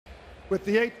With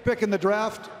the 8th pick in the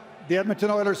draft, the Edmonton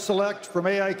Oilers select from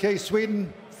AIK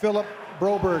Sweden, Philip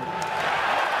Broberg.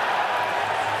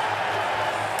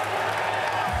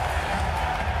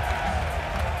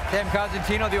 Sam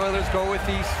Cosentino, the Oilers go with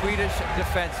the Swedish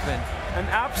defenseman. An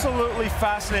absolutely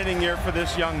fascinating year for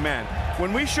this young man.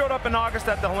 When we showed up in August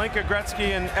at the Hlinka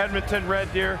Gretzky and Edmonton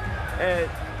Red Deer,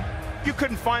 you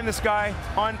couldn't find this guy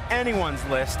on anyone's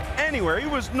list anywhere. He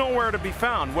was nowhere to be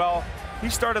found. Well, he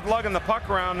started lugging the puck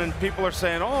around and people are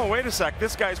saying, oh, wait a sec,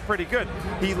 this guy's pretty good.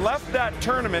 He left that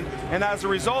tournament, and as a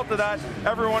result of that,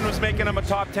 everyone was making him a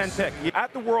top 10 pick.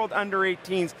 At the World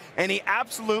Under-18s, and he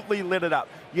absolutely lit it up.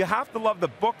 You have to love the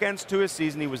bookends to his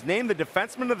season. He was named the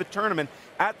defenseman of the tournament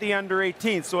at the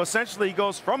Under-18s. So essentially he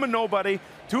goes from a nobody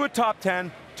to a top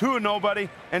 10 to a nobody,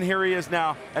 and here he is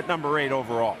now at number 8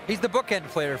 overall. He's the bookend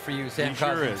player for you, Sam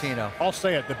Cosentino. I'll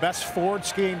say it, the best forward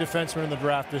skating defenseman in the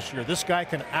draft this year. This guy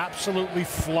can absolutely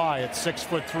fly at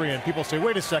 6'3", and people say,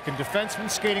 wait a second,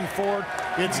 defenseman skating forward?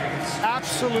 It's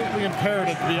absolutely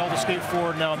imperative to be able to skate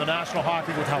forward now in the National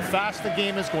Hockey with how fast the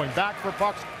game is, going back for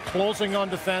pucks, closing on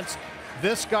defense.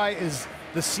 This guy is,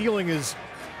 the ceiling is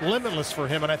limitless for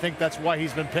him, and I think that's why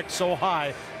he's been picked so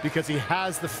high, because he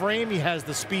has the frame, he has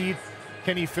the speed.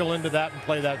 Can he fill into that and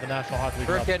play that at the National Hockey League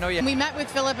level? We met with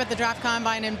Philip at the draft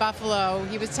combine in Buffalo.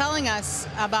 He was telling us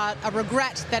about a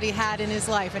regret that he had in his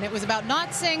life, and it was about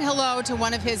not saying hello to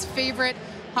one of his favorite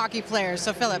hockey players.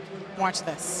 So Philip, watch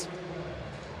this.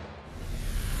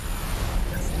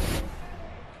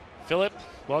 Philip,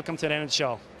 welcome to the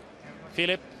NHL.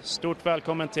 Philip, stort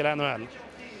välkommen till NHL.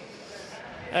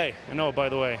 Hey, I know, by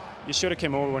the way, you should have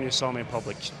came over when you saw me in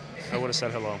public. I would have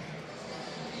said hello.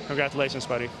 Congratulations,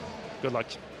 buddy. Good luck.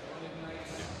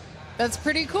 That's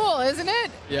pretty cool, isn't it?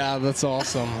 Yeah, that's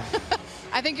awesome.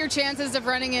 I think your chances of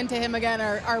running into him again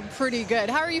are pretty good.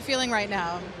 How are you feeling right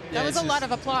now? That was a lot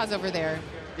of applause over there.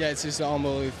 Yeah, it's just an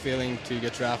unbelievable feeling to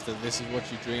get drafted. This is what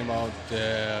you dream about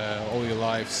all your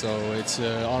life, so it's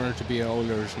an honor to be an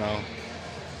Oilers now.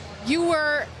 You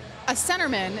were a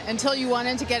centerman until you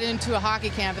wanted to get into a hockey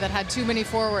camp that had too many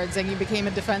forwards and you became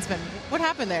a defenseman. What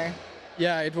happened there?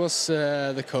 Yeah, it was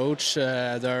the coach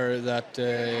there that,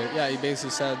 he basically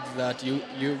said that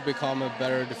you become a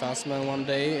better defenseman one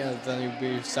day than you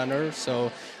be center.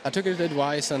 So I took his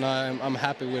advice, and I'm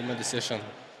happy with my decision.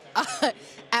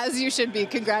 As you should be.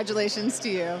 Congratulations to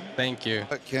you. Thank you.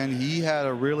 Ken, he had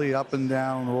a really up and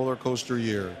down roller coaster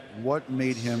year. What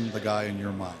made him the guy in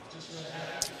your mind?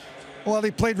 Well,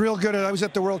 he played real good. I was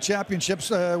at the World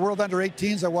Championships, World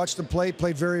Under-18s. I watched him play.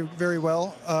 Played very, very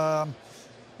well.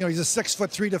 You know, he's a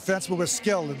 6'3" defenseman with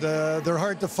skill. They're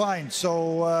hard to find.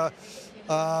 So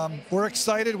we're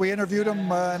excited. We interviewed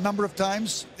him a number of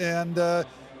times and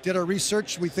did our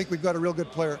research. We think we've got a real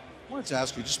good player. I wanted to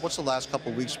ask you, just what's the last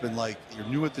couple of weeks been like? You're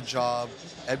new at the job.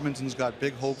 Edmonton's got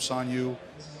big hopes on you.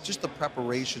 Just the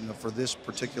preparation for this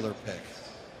particular pick.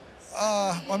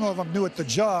 I don't know if I'm new at the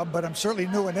job, but I'm certainly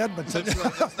new in Edmonton.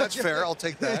 That's fair. I'll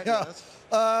take that. Yeah.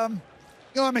 Yes.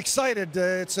 You know, I'm excited.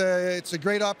 It's a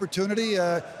great opportunity.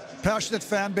 Passionate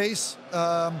fan base.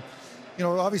 You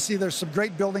know, obviously there's some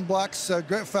great building blocks,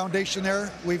 great foundation there.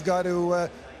 We've got to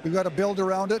build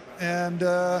around it, and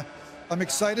I'm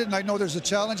excited. And I know there's a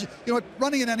challenge. You know,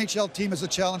 running an NHL team is a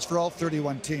challenge for all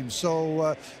 31 teams.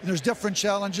 So there's different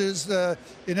challenges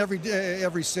in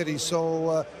every city.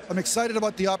 So I'm excited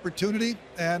about the opportunity,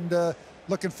 and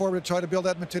looking forward to try to build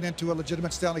Edmonton into a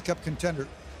legitimate Stanley Cup contender.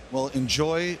 Well,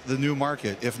 enjoy the new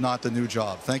market, if not the new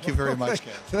job. Thank you very much,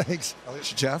 Ken. Thanks.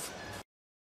 Jeff?